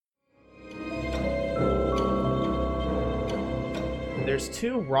there's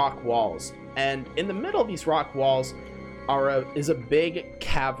two rock walls, and in the middle of these rock walls is a big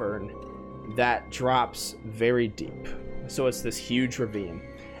cavern that drops very deep. So it's this huge ravine.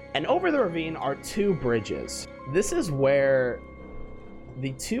 And over the ravine are two bridges. This is where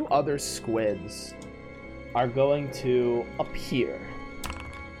the two other squids are going to appear.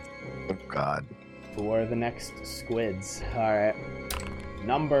 Oh God. Who are the next squids? Alright.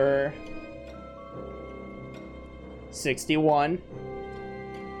 Number 61.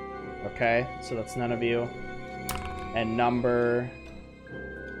 Okay, so that's none of you. And number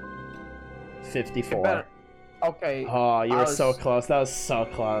 54. Okay. Oh, you were so close. That was so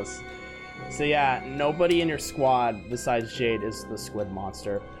close. So yeah, nobody in your squad besides Jade is the squid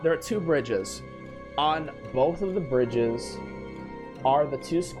monster. There are two bridges. On both of the bridges are the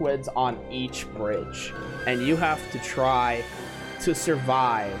two squids on each bridge. And you have to try to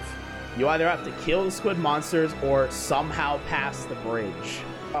survive. You either have to kill the squid monsters or somehow pass the bridge.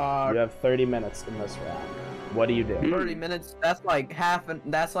 You have 30 minutes in this round. What do you do? 30 minutes. That's like half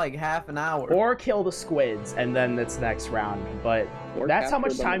an hour. Or kill the squids, and then it's next round. But that's how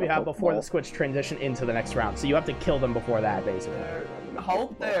much time you have before the squids transition into the next round. So you have to kill them before that, basically.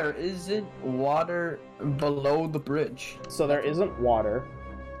 Hope there isn't water below the bridge. So there isn't water.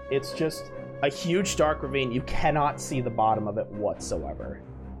 It's just a huge dark ravine. You cannot see the bottom of it whatsoever.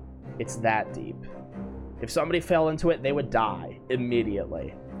 It's that deep. If somebody fell into it, they would die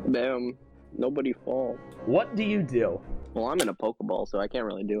immediately. Damn. Nobody fall. What do you do? Well, I'm in a Pokeball, so I can't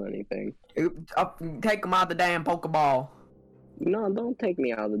really do anything. Take him out the damn Pokeball. No, don't take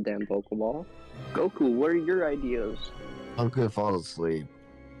me out of the damn Pokeball. Goku, what are your ideas? I'm gonna fall asleep.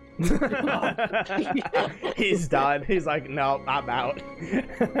 He's done. He's like, no, I'm out.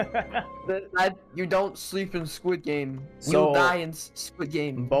 You don't sleep in Squid Game. So, you die in Squid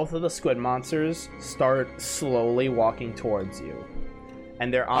Game. Both of the squid monsters start slowly walking towards you.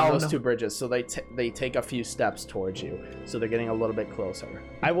 And they're on those two bridges, so they take a few steps towards you. So they're getting a little bit closer.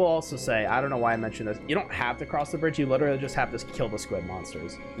 I will also say, I don't know why I mentioned this, you don't have to cross the bridge, you literally just have to kill the squid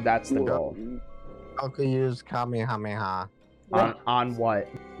monsters. That's the goal. How could you use Kamehameha? On what?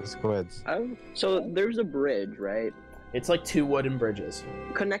 The squids. So there's a bridge, right? It's like two wooden bridges.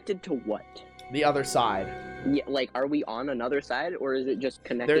 Connected to what? The other side. Yeah, like, are we on another side, or is it just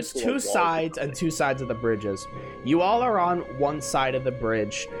connected There's to two sides and two sides of the bridges. You all are on one side of the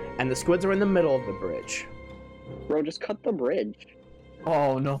bridge, and the squids are in the middle of the bridge. Bro, just cut the bridge.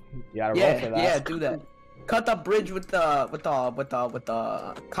 Oh no. You gotta roll for that. Yeah, do that. Cut the bridge with the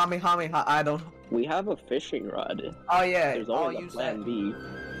Kamehameha. I don't. We have a fishing rod. Oh yeah. There's always a plan B.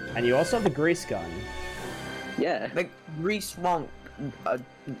 And you also have the grease gun. Yeah. The grease won't.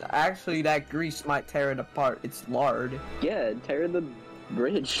 Actually, that grease might tear it apart. It's lard. Yeah, tear the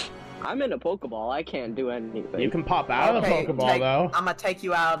bridge. I'm in a Pokeball. I can't do anything. You can pop out of the Pokeball, though. I'm gonna take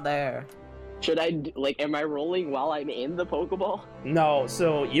you out there. Should I, am I rolling while I'm in the Pokeball? No,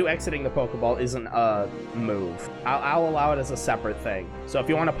 so you exiting the Pokeball isn't a move. I'll allow it as a separate thing. So if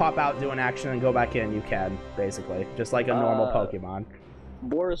you want to pop out, do an action, and go back in, you can, basically. Just like a normal Pokemon.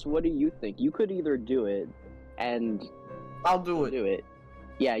 Boris, what do you think? You could either do it, and... I'll do it. Do it.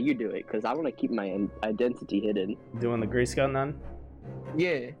 Yeah, you do it, because I want to keep my identity hidden. Doing the grease gun, then?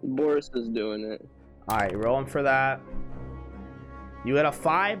 Yeah. Boris is doing it. Alright, rolling for that. You get a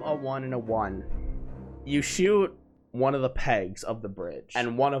 5, a 1, and a 1. You shoot one of the pegs of the bridge,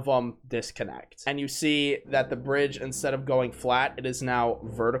 and one of them disconnects. And you see that the bridge, instead of going flat, it is now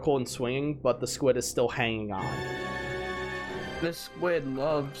vertical and swinging, but the squid is still hanging on. The squid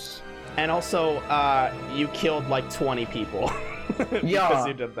loves... And also, you killed like 20 people. Because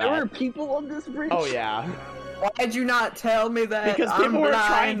you did that. There were people on this bridge? Oh, yeah. Why'd you not tell me that? Because people were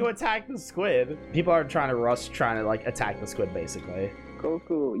trying to attack the squid. People are trying to like attack the squid, basically.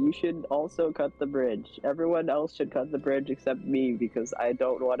 Goku, you should also cut the bridge. Everyone else should cut the bridge except me, because I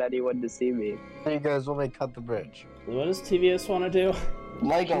don't want anyone to see me. Hey, you guys want me to cut the bridge? What does TVS want to do?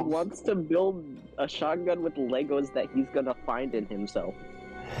 Legos. He wants to build a shotgun with Legos that he's gonna find in himself.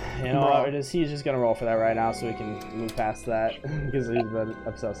 You know what? He's just gonna roll for that right now so we can move past that. Because he's been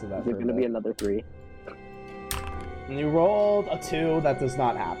obsessed with that. There's gonna be another 3. And you rolled a 2. That does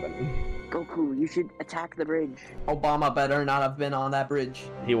not happen. Goku, you should attack the bridge. Obama better not have been on that bridge.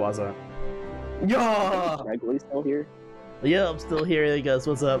 He wasn't. Yeah. Is Wrigley still here? Yeah, I'm still here. Hey guys,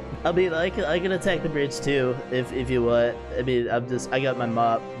 what's up? I mean, I can attack the bridge too, if you want. I mean, I got my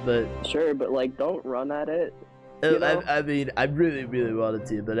mop, but sure, but like, don't run at it. I mean, I really wanted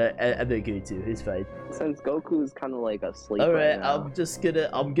to, but I'm not going to. It's fine. Since Goku's kind of like asleep. All right, now.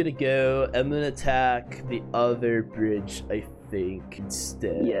 I'm gonna go. I'm gonna attack the other bridge. I think,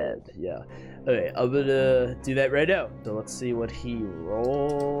 instead. Yes. Yeah. Okay, I'm gonna do that right now. So let's see what he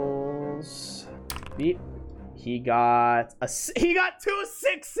rolls. He got two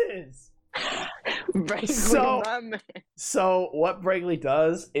sixes. So what Bregley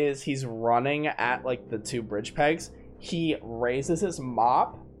does is he's running at like the two bridge pegs. He raises his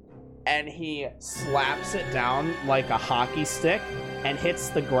mop and he slaps it down like a hockey stick and hits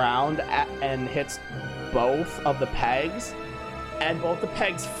the ground and hits both of the pegs, and both the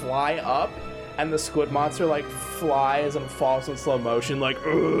pegs fly up, and the squid monster like flies and falls in slow motion like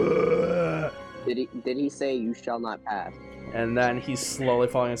Ugh! Did he say you shall not pass? And then he's slowly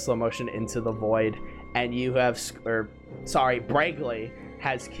falling in slow motion into the void, and you have Bregley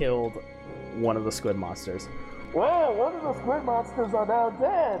has killed one of the squid monsters. Well, one of the squid monsters are now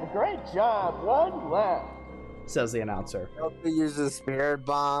dead. Great job. One left, says the announcer. Goku uses spirit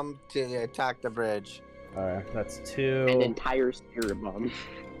bomb to attack the bridge. Alright, that's 2. An entire spirit bomb.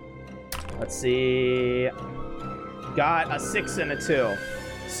 Let's see. Got a 6 and a 2.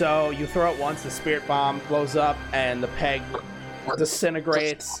 So you throw it once, the spirit bomb blows up, and the peg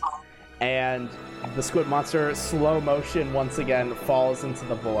disintegrates, and the squid monster, slow motion, once again falls into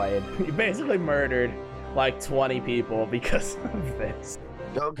the void. You basically murdered like 20 people because of this.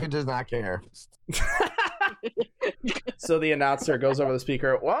 Goku does not care. So the announcer goes over the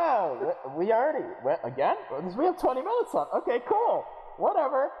speaker. Wow, we already went again? We have 20 minutes on. Okay, cool.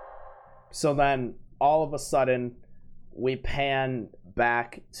 Whatever. So then all of a sudden we pan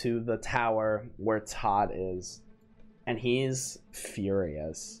back to the tower where Todd is, and he's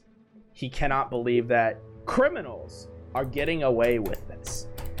furious. He cannot believe that criminals are getting away with this.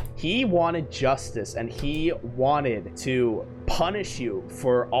 He wanted justice, and he wanted to punish you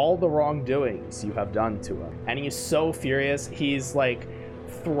for all the wrongdoings you have done to him. And he's so furious. He's like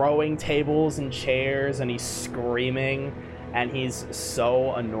throwing tables and chairs, and he's screaming, and he's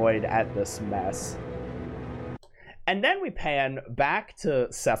so annoyed at this mess. And then we pan back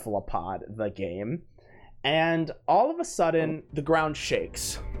to Cephalopod, the game, and all of a sudden the ground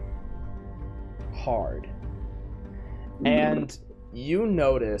shakes hard. And you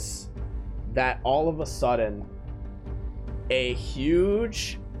notice that all of a sudden a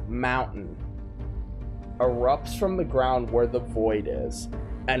huge mountain erupts from the ground where the void is,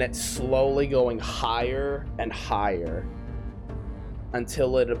 and it's slowly going higher and higher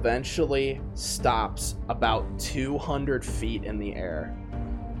until it eventually stops about 200 feet in the air.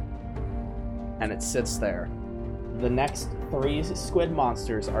 And it sits there. The next 3 squid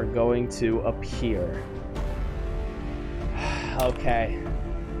monsters are going to appear. Okay.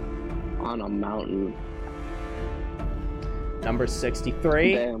 On a mountain. Number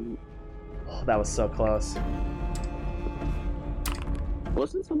 63. Damn. Oh, that was so close.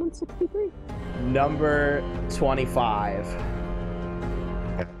 Wasn't someone 63? Number 25.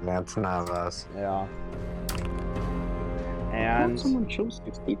 That's none of us. Yeah. I And thought someone chose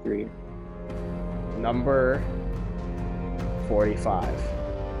 63. number 45.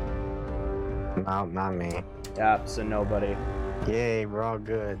 No, not me. Yep, so nobody. Yay, we're all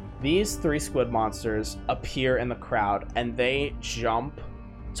good. These 3 squid monsters appear in the crowd, and they jump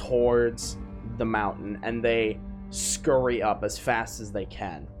towards the mountain, and they scurry up as fast as they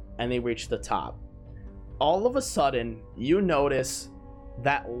can, and they reach the top. All of a sudden, you notice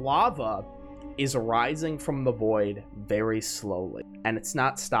that lava is rising from the void very slowly, and it's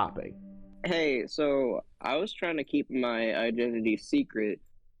not stopping. Hey, so I was trying to keep my identity secret,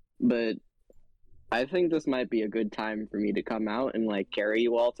 but I think this might be a good time for me to come out and like carry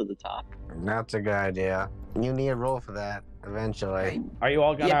you all to the top. That's a good idea. You need a roll for that eventually. Are you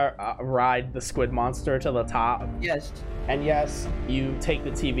all gonna ride the squid monster to the top? Yes. And yes, you take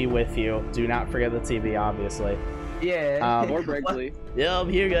the TV with you. Do not forget the TV, obviously. Yeah. Or Bregley. Yeah, I'm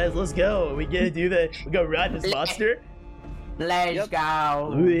here, guys. Let's go. We gonna do that. We gonna ride this monster. Let's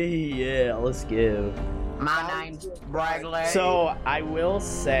go. Yeah, let's go. My name's Bregley. So I will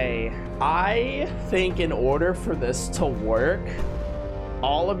say, I think in order for this to work,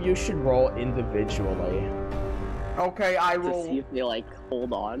 all of you should roll individually. Okay, I To see roll. if they like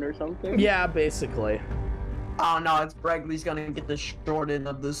hold on or something. Yeah, basically. Oh no, it's Bregley's gonna get the short end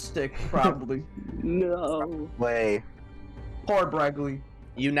of the stick, probably. No. Way. Poor Bregley.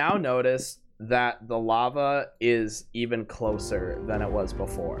 You now notice that the lava is even closer than it was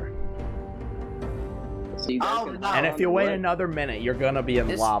before. So So you guys Oh, can no. hop And on if you the wait wood. another minute, you're gonna be in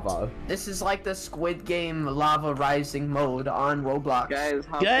This- lava. This is like the Squid Game lava rising mode on Roblox. Guys,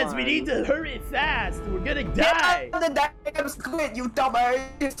 hop Guys, on. we need to hurry fast. We're gonna Get die. on the damn squid, you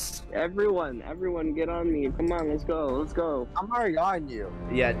dumbass! Everyone, get on me. Come on, let's go. I'm already on you.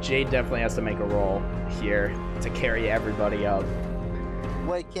 Yeah, Jade definitely has to make a roll here to carry everybody up.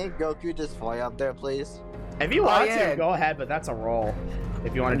 Wait, can't Goku just fly up there, please? If you Oh, want yeah. to, go ahead, but that's a roll.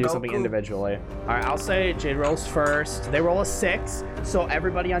 If you want to do something Goku. individually. Alright, I'll say Jade rolls first. They roll a 6, so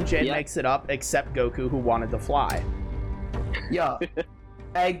everybody on Jade Yep. makes it up except Goku, who wanted to fly. Yeah.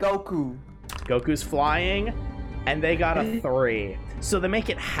 Hey, Goku. Goku's flying, and they got a 3. So they make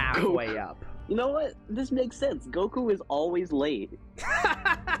it halfway up. You know what? This makes sense. Goku is always late.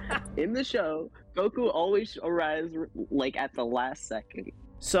 In the show, Goku always arrives like at the last second.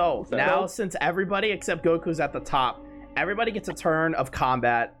 So So- now, since everybody except Goku's at the top, everybody gets a turn of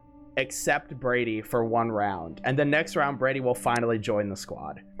combat except Brady for 1 round. And the next round, Brady will finally join the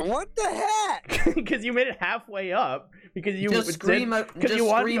squad. What the heck? Because you made it halfway up. Because you Just scream, because you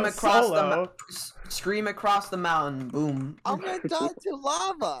wanted to go solo. Scream across the mountain. Boom. I'm gonna die to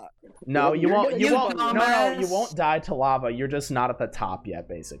lava. No, Well, you you're won't. gonna You get won't. No, dumbass. you won't die to lava. You're just not at the top yet,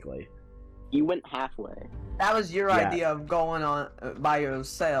 basically. You went halfway. That was your Yeah. idea of going on by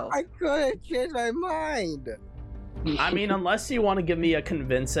yourself. I couldn't change my mind. I mean, unless you want to give me a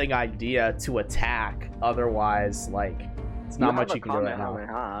convincing idea to attack, otherwise, like, it's not much you can do right now.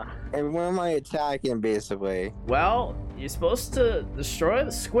 Huh? And when am I attacking, basically? Well, you're supposed to destroy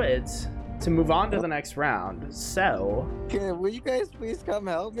the squids to move on to the next round. So, Will you guys please come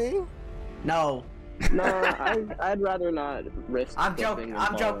help me? No, No, I'd rather not risk. I'm slipping joking. and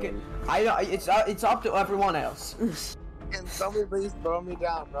I'm joking. It's up to everyone else. Can somebody please throw me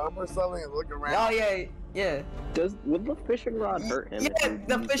down, bro, or something and look around? Oh yeah. Would the fishing rod hurt him? if Yeah, you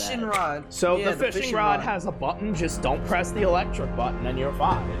the use fishing that? rod. so Yeah, the fishing rod has a button. Just don't press the electric button, and you're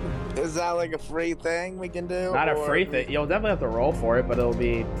fine. Is that like a free thing we can do? Not a or- free thing. You'll definitely have to roll for it, but it'll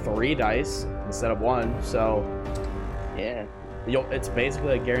be 3 dice instead of 1. So, Yeah, it's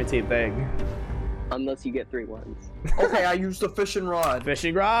basically a guaranteed thing. unless you get 3 ones. Okay, I used the fishing rod.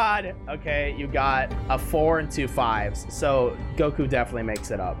 Fishing rod. Okay, you got a 4 and 2 5s. So Goku definitely makes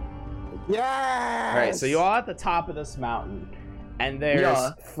it up. Yes! All right, so you're all at the top of this mountain, and there's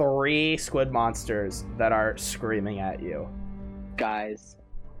Yeah. 3 squid monsters that are screaming at you. Guys,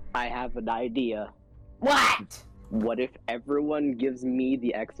 I have an idea. What? What if everyone gives me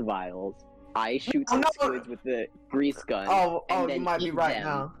the X vials? I shoot Oh, the no. squids with the grease gun. Oh, and you then might be eat right them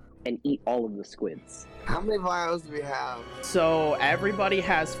now. And eat all of the squids. How many vials do we have? So everybody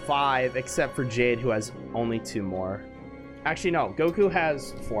has 5 except for Jade, who has only 2 more. Actually, no, Goku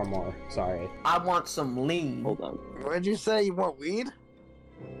has 4 more. Sorry. I want some lean. Hold on. What did you say? You want weed?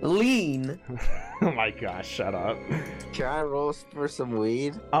 Lean. Oh my gosh, shut up. Can I roll for some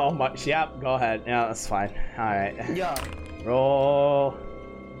weed? Oh my, yep, go ahead. Yeah, that's fine. All right. Yeah. Roll.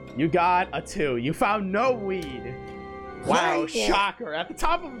 You got a 2. You found no weed. Wow, Yeah. shocker. At the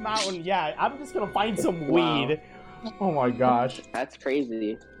top of the mountain, yeah, I'm just gonna find some Wow. weed. Oh my gosh. That's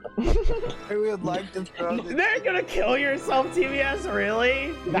crazy. I would like to throw the... They're gonna kill yourself, TBS?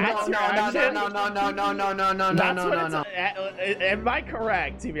 Really? That's your action? No. That's what it's, am I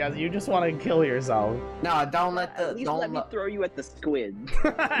correct, TBS? You just want to kill yourself. No, don't let At least let me don't. throw you at the squid.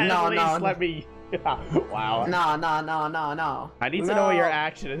 At No, least no. let me. Wow. No. I need to know what your No.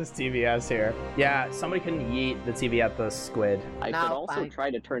 action is, TBS here. Yeah, somebody can yeet the TV at the squid. I No, could also fine.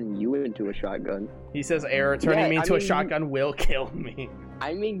 try to turn you into a shotgun. He says error, turning Yeah, me I into a mean- shotgun will kill me.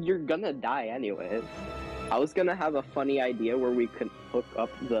 I mean, you're gonna die anyway. I was gonna have a funny idea where we could hook up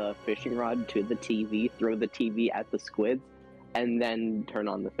the fishing rod to the TV, throw the TV at the squids, and then turn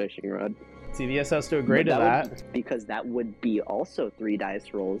on the fishing rod. TBS has to agree But to that. because that would be also 3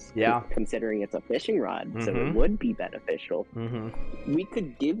 dice rolls. Yeah. Considering it's a fishing rod, so Mhm. it would be beneficial. Mm-hmm. We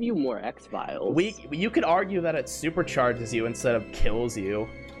could give you more X vials. You could argue that it supercharges you instead of kills you,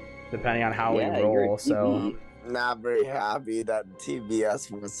 depending on how yeah, we you're roll. a So TV. Not very happy that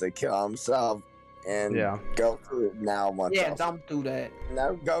TBS wants to kill himself. And yeah. Goku now wants Yeah, to. don't do that.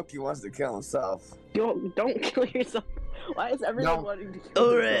 Now Goku wants to kill himself. Don't kill yourself. Why is everyone No. wanting to kill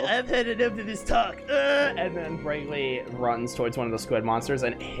Alright, themselves? I've had enough of this talk. And then Bravely runs towards one of the squid monsters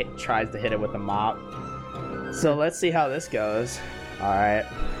and tries to hit it with a mop. So let's see how this goes. Alright.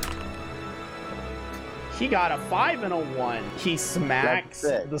 He got a 5 and a 1. He smacks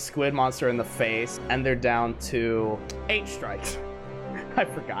That's it. the squid monster in the face, and they're down to 8 strikes. I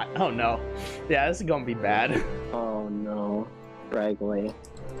forgot. Oh no. Yeah, this is gonna be bad. Oh no, Bragley.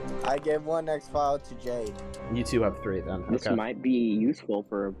 I gave 1 X file to Jade. You two have 3 then. This Okay. might be useful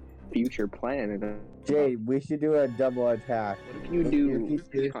for future plan. Jade, we should do a double attack. What if you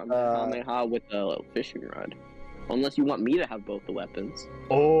do Kamehameha with the fishing rod? Unless you want me to have both the weapons.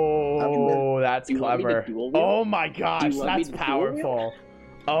 Oh, that's Do you want me to clever. dual wield? Oh my gosh, Do you want me that's to dual powerful.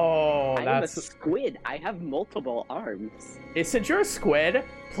 Oh, I am a that's squid. I have multiple arms. since you're a squid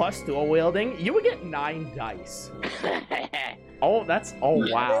plus dual wielding, you would get 9 dice. Oh,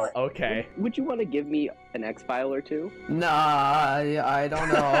 wow. Okay. Would you want to give me an X-File or two? Nah, I don't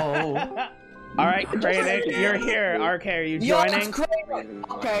know. All right, Kranik, you're here. RK, are you joining?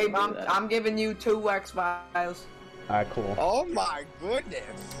 Okay, I'm giving you 2 X-Files. All right, cool. Oh my goodness.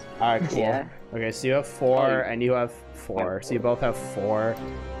 All right, cool. Yeah. Okay, so you have 4 and you have 4. So you both have 4,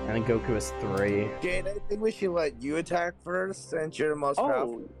 and then Goku has 3. Jade, I think we should let you attack first since you're the most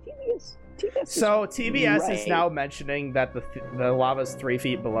powerful. TBS So is TBS is right. now mentioning that the lava's 3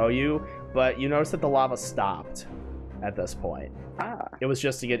 feet below you, but you notice that the lava stopped at this point. Ah. It was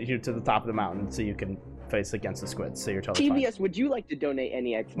just to get you to the top of the mountain so you can face against the squids. So you're totally TBS, would you like to donate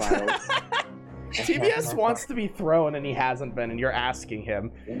any X-Files? fine. TBS wants to be thrown and he hasn't been, and you're asking him.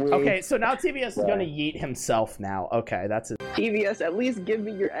 Okay, so now TBS is gonna yeet himself now. Okay, that's it. TBS, at least give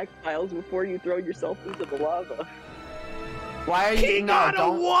me your X-Files before you throw yourself into the lava. Why are He you got a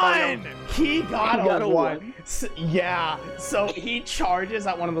 1! He got a 1. one. Yeah, so he charges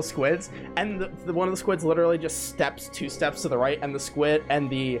at one of the squids, and the one of the squids literally just steps 2 steps to the right, and the squid, and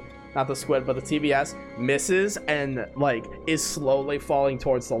not the squid, but the TBS misses and, like, is slowly falling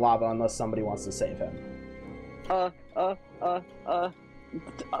towards the lava unless somebody wants to save him.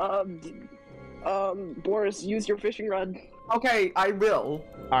 Boris, use your fishing rod. Okay, I will.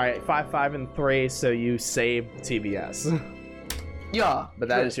 Alright, 5, 5, and 3, so you save TBS. Yeah. But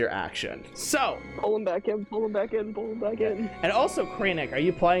that is your action. So, Pull him back in, pull him back in, pull him back in. and also, Kranik, are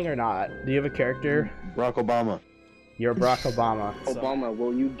you playing or not? Do you have a character? Barack Obama. You're Barack Obama. so- Obama,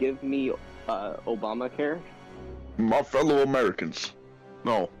 will you give me Obamacare? My fellow Americans.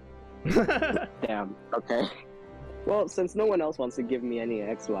 No. Damn. Okay. Well, since no one else wants to give me any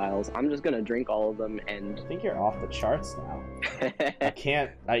X-Files, I'm just gonna drink all of them and. I think you're off the charts now.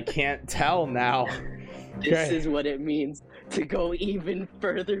 I can't tell now. This Okay. is what it means to go even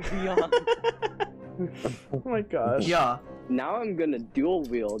further beyond. Oh my gosh. Yeah. Now I'm gonna dual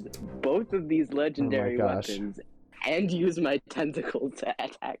wield both of these legendary gosh. weapons and use my tentacles to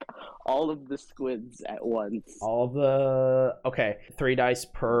attack all of the squids at once. All of the... Okay, 3 dice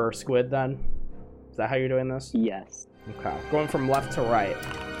per squid then? Is that how you're doing this? Yes. Okay. Going from left to right.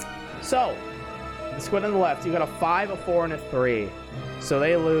 So, the squid on the left, you got a 5, a 4, and a 3. So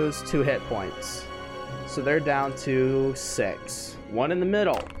they lose 2 hit points. So they're down to 6. One in the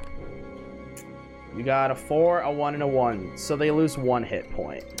middle. You got a 4, a 1, and a 1. So they lose 1 hit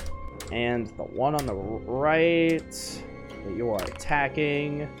point. And the one on the right that you are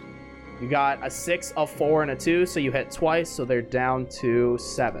attacking, you got a 6, a 4, and a 2, so you hit twice, so they're down to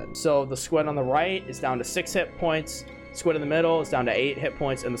 7. So the squid on the right is down to 6 hit points, squid in the middle is down to 8 hit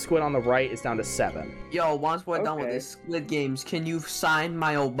points, and the squid on the right is down to 7. Yo, once we're done with Okay. this Squid Games, can you sign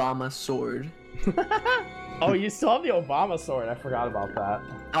my Obama sword? Oh, you still have the Obama sword, I forgot about that.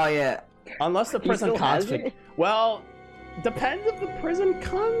 Oh yeah. Unless the He prison still has confiscated. it? Well, depends if the prison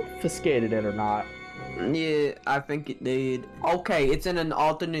confiscated it or not. Yeah, I think it did. Okay, it's in an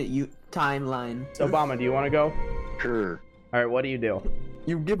alternate timeline. So, Obama, do you want to go? Sure. All right, what do you do?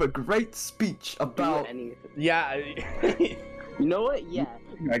 You give a great speech Do about. anything. Yeah. You know what? Yeah.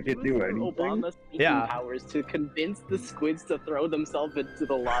 I could do anything. Obama's speaking Yeah. powers to convince the squids to throw themselves into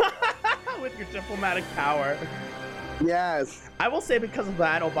the lava. With your diplomatic power. Yes. I will say because of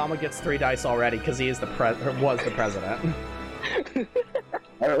that, Obama gets 3 dice already because he is was the president.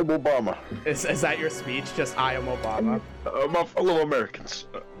 I am Obama. Is that your speech? Just I am Obama. My fellow Americans.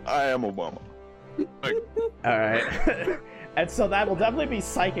 I am Obama. All right. And so that will definitely be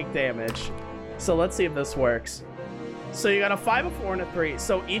psychic damage. So let's see if this works. So you got a 5, a 4, and a 3.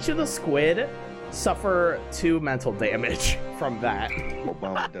 So each of the squid suffer 2 mental damage from that.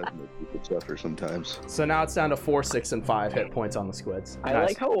 Obama does make people suffer sometimes. So now it's down to 4, 6, and 5 hit points on the squids. I Nice.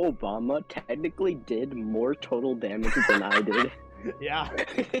 like how Obama technically did more total damage than I did. Yeah.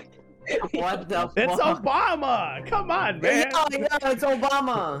 What the It's fuck? Obama! Come on, man! Yeah, it's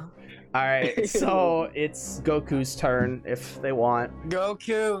Obama! Alright, so it's Goku's turn if they want.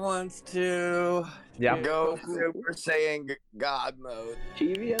 Goku wants to Yeah. go Super Saiyan God mode.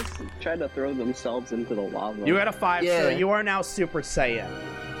 TVS tried to throw themselves into the lava. You got a 5, so Yeah. you are now Super Saiyan.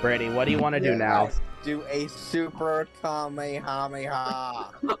 Brady, what do you want to do Yeah, now? Do a Super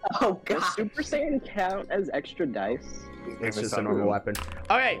Kamehameha. Oh Does god. Super Saiyan count as extra dice? It's just a normal weapon.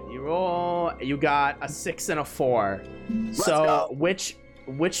 Okay, you roll. You got a 6 and a 4. So go. which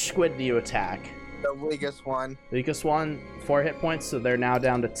which squid do you attack? The weakest one. Weakest one, 4 hit points, so they're now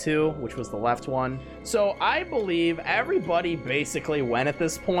down to 2, which was the left one. So I believe everybody basically went at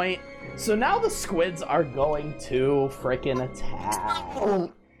this point. So now the squids are going to freaking attack.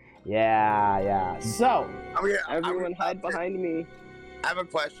 Yeah. So Everyone hide behind me. I have a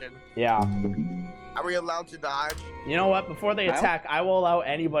question. yeah. Are we allowed to dodge? You know what? Before they attack, I will allow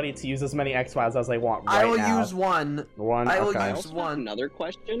anybody to use as many X-Files as they want right I will now. use one. One. I will Okay. I use also have one. another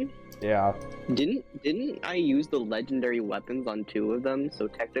question. Yeah. Didn't I use the legendary weapons on 2 of them? So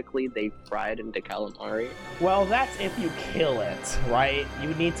technically they fried into calamari. Well, that's if you kill it, right?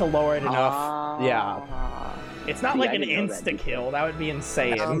 You need to lower it enough. Yeah. It's not See, like I an didn't know that insta-kill. That would be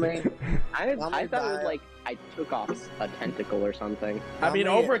insane. I mean, I How thought many it was die? like I took off a tentacle or something. I mean,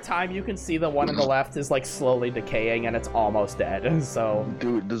 How many- over time, you can see the one on the left is like slowly decaying and it's almost dead. So,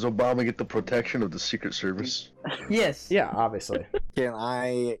 Dude, does Obama get the protection of the Secret Service? Yes. yeah, obviously. Can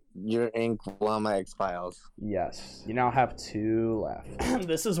I your ink one of my X-Files? Yes. You now have 2 left.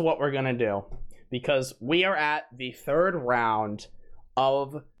 This is what we're going to do because we are at the 3rd round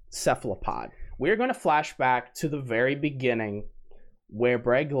of Cephalopod. We're going to flash back to the very beginning where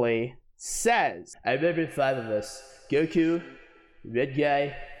Bregley says, I remember 5 of us. Goku, Red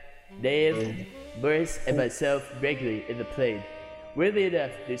Guy, Dave, Boris, and myself, Bregley, in the plane. Weirdly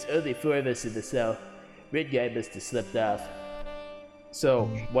enough, there's only 4 of us in the cell. Red Guy must have slipped off. So,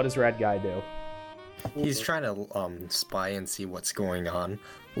 what does Red Guy do? He's trying to spy and see what's going on,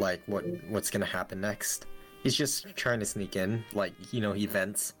 like what's gonna happen next. He's just trying to sneak in, like, you know, he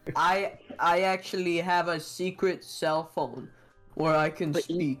vents. I actually have a secret cell phone where I can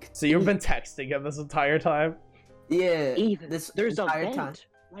speak. So you've been texting him this entire time? Yeah. Ethan, This there's a entire vent time.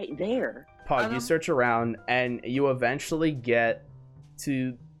 right there. Pog, you search around and you eventually get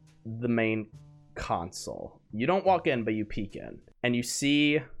to the main console. You don't walk in, but you peek in. And you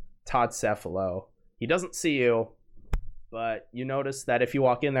see Todd Cephalo. He doesn't see you, but you notice that if you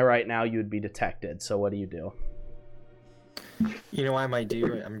walk in there right now, you would be detected. So what do you do? You know what I might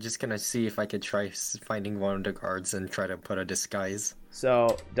do? I'm just gonna see if I could try finding one of the guards and try to put a disguise.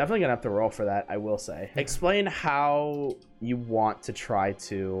 So definitely gonna have to roll for that, I will say. Explain how you want to try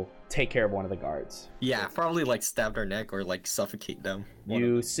to take care of one of the guards. Yeah, probably like stab their neck or like suffocate them.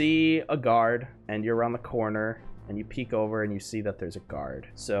 You see a guard and you're around the corner and you peek over and you see that there's a guard.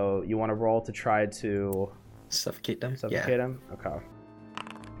 So you want to roll to try to Suffocate them? suffocate him? Okay.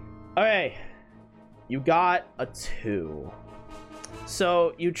 Okay. You got a 2.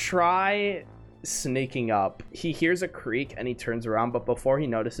 So you try sneaking up. He hears a creak and he turns around, but before he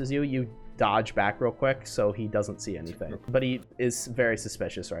notices you, you dodge back real quick so he doesn't see anything. But he is very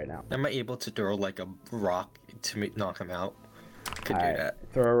suspicious right now. Am I able to throw like a rock to knock him out? Could do Alright, that.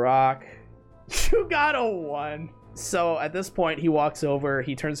 throw a rock. You got a 1. So at this point, he walks over,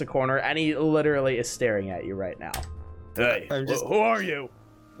 he turns the corner, and he literally is staring at you right now. Hey, I'm just- who are you?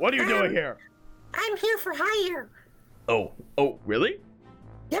 What are you doing here? I'm here for hire Oh, really?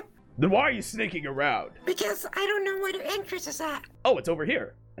 Yep. Then why are you sneaking around? because I don't know where the entrance is at. Oh, it's over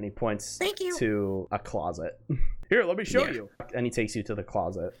here. And he points Thank you. to a closet. Here, let me show Yeah. you. And he takes you to the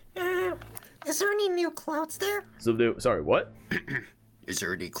closet. Is there any new clothes there? Sorry, what? Is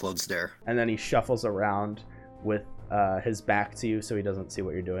there any clothes there? And then he shuffles around with his back to you so he doesn't see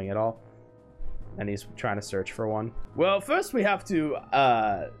what you're doing at all. And he's trying to search for one. Well, first we have to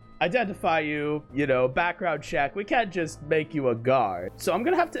identify you, background check. We can't just make you a guard. So I'm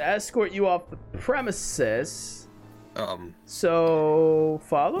gonna have to escort you off the premises. So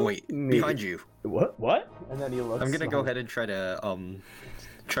follow Wait, me. behind you. What? And then he looks. I'm gonna go ahead and try to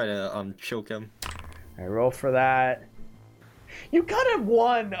choke him. I roll for that. You got a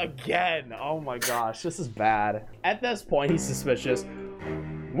 1 again. Oh my gosh, this is bad. At this point, he's suspicious.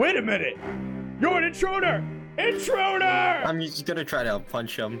 Wait a minute. You're an intruder. Intruder! I'm just gonna try to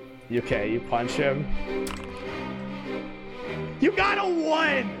punch him. Okay, you punch him. You got a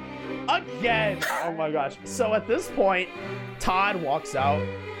 1 again. Oh my gosh. So at this point, Todd walks out.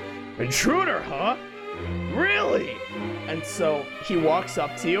 Intruder, huh? Really? And so he walks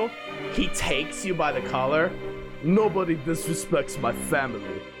up to you. He takes you by the collar. Nobody disrespects my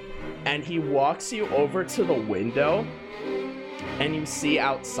family. And he walks you over to the window. And you see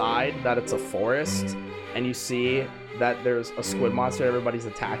outside that it's a forest. And you see that there's a squid monster. Everybody's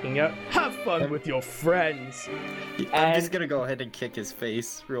attacking it. Have fun with your friends. I'm just gonna go ahead and kick his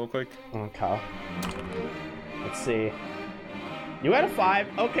face real quick. Okay. Let's see. You had a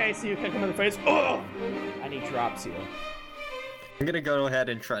 5. Okay, so you kick him in the face. Oh! And he drops you. I'm gonna go ahead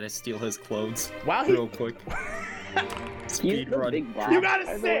and try to steal his clothes While he real quick. He's the run. big boss. You got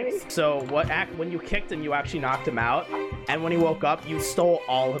by a the way. 6. So when you kicked him, you actually knocked him out, and when he woke up, you stole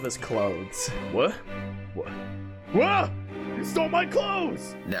all of his clothes. What? What? You stole my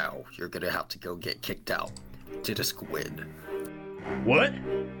clothes! Now you're gonna have to go get kicked out to the squid. What?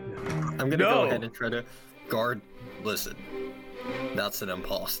 I'm gonna No. go ahead and try to guard. Listen, that's an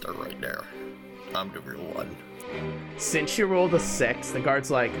imposter right there. I'm the real one. Since you rolled a 6, the guard's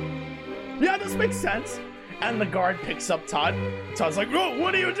like, yeah, this makes sense. And the guard picks up Todd. Todd's like, "Oh,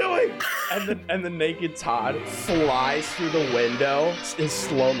 what are you doing?" And the naked Todd flies through the window in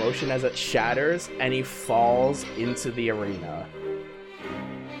slow motion as it shatters, and he falls into the arena.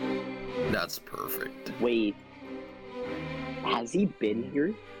 That's perfect. Wait. Has he been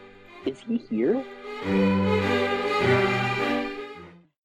here? Is he here?